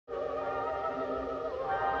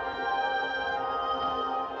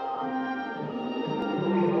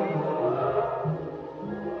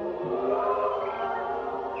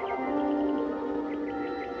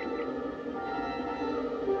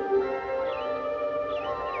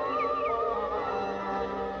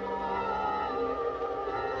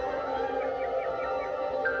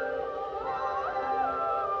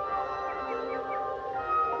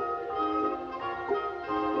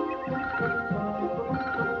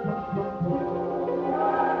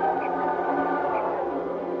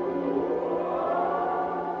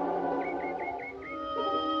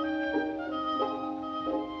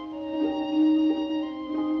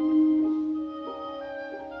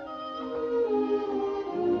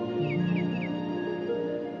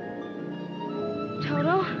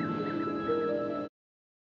Toto.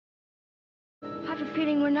 I have a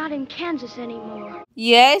feeling we're not in Kansas anymore.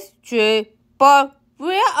 Yes, true. But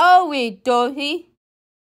where are we, Dorothy?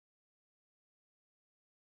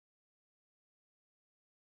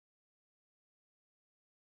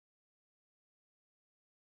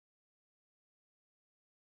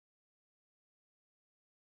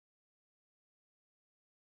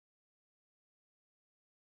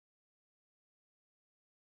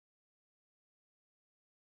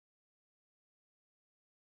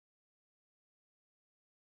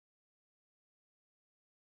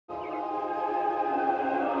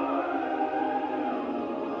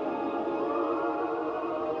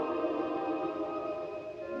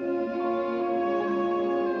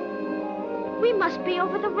 We must be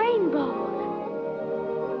over the rainbow.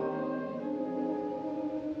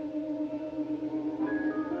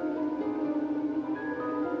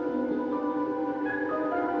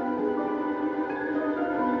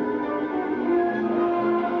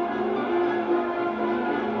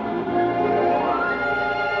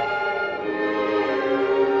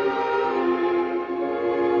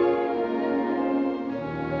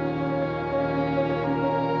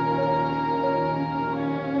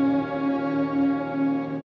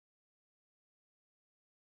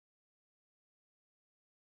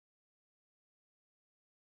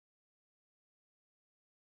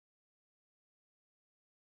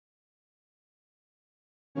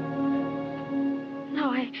 No,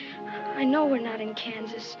 I know we're not in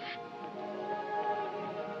Kansas.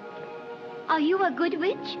 Are you a good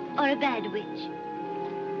witch or a bad witch?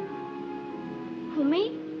 Who,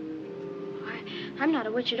 me? I'm not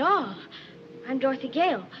a witch at all. I'm Dorothy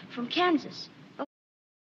Gale from Kansas. Oh.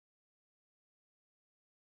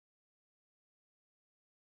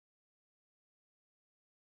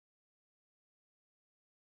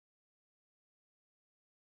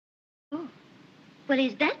 Well,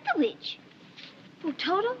 is that the witch? Oh,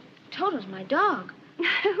 Toto? Toto's my dog.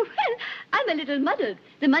 Well, I'm a little muddled.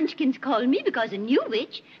 The Munchkins call me because a new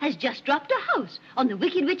witch has just dropped a house on the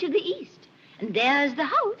Wicked Witch of the East. And there's the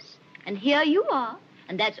house, and here you are,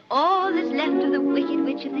 and that's all that's left of the Wicked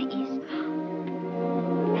Witch of the East.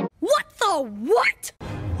 And what the what?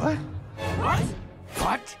 What? What?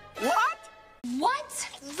 What? What? What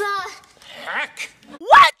the Heck?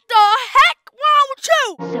 What the heck wrong with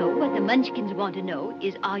you? so what the Munchkins want to know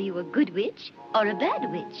is, are you a good witch or a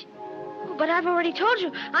bad witch? Oh, but I've already told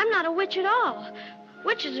you, I'm not a witch at all.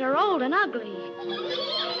 Witches are old and ugly.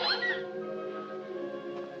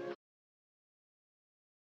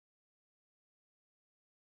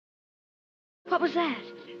 What was that?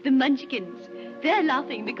 The Munchkins. They're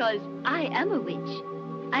laughing because I am a witch.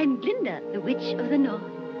 I'm Glinda, the Witch of the North.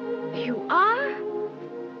 You are? Oh,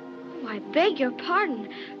 I beg your pardon,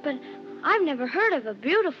 but I've never heard of a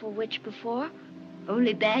beautiful witch before.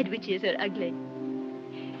 Only bad witches are ugly.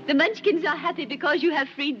 The Munchkins are happy because you have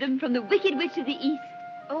freed them from the Wicked Witch of the East.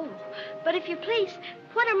 Oh, but if you please,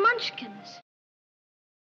 what are munchkins?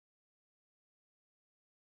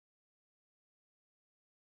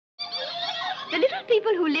 The little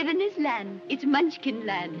people who live in this land, it's Munchkin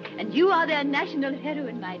land, and you are their national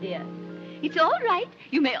heroine, my dear. It's all right.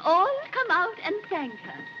 You may all come out and thank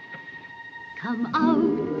her. Come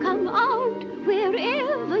out,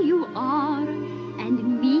 wherever you are,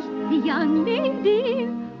 and meet the young lady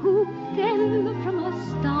who fell from a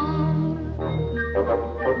star.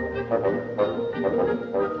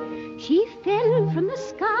 She fell from the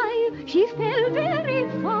sky, she fell very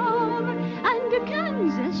far, and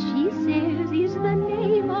Kansas, she says, is the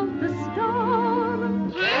name of the star.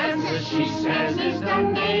 Kansas, she says, is the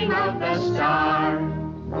name of the star.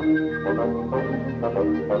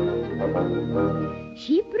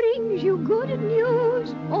 She brings you good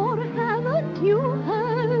news, or haven't you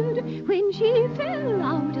heard? When she fell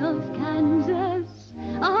out of Kansas,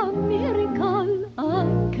 a miracle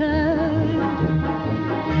occurred.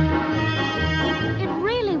 It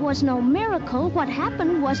really was no miracle. What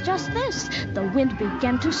happened was just this. The wind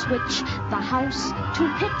began to switch, the house to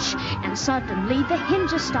pitch, and suddenly the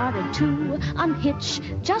hinges started to unhitch.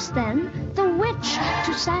 Just then, the witch,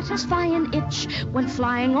 to satisfy an itch, went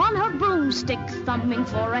flying on her broomstick, thumbing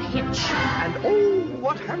for a hitch. And oh,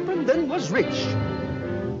 what happened then was rich.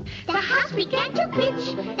 The house began to pitch,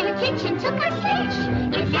 and the kitchen took a switch.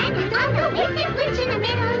 It landed on the Wicked Witch in the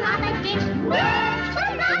middle of a ditch. Which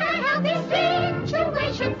was not a healthy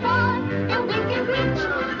situation for the Wicked Witch.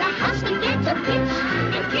 The house began to pitch,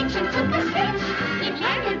 and the kitchen took a switch. It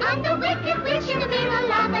landed on the Wicked Witch in the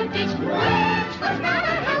middle of a ditch. Which was not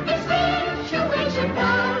a healthy situation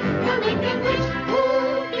for the Wicked Witch, who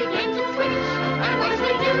began to twitch and was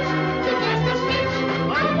reduced to just a stitch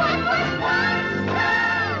on what was once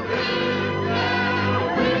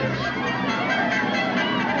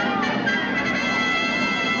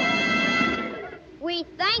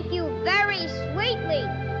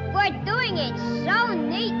it so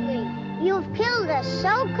neatly. You've killed us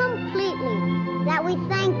so completely that we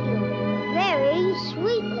thank you very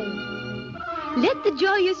sweetly. Let the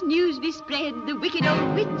joyous news be spread. The wicked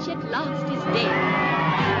old witch at last is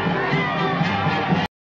dead.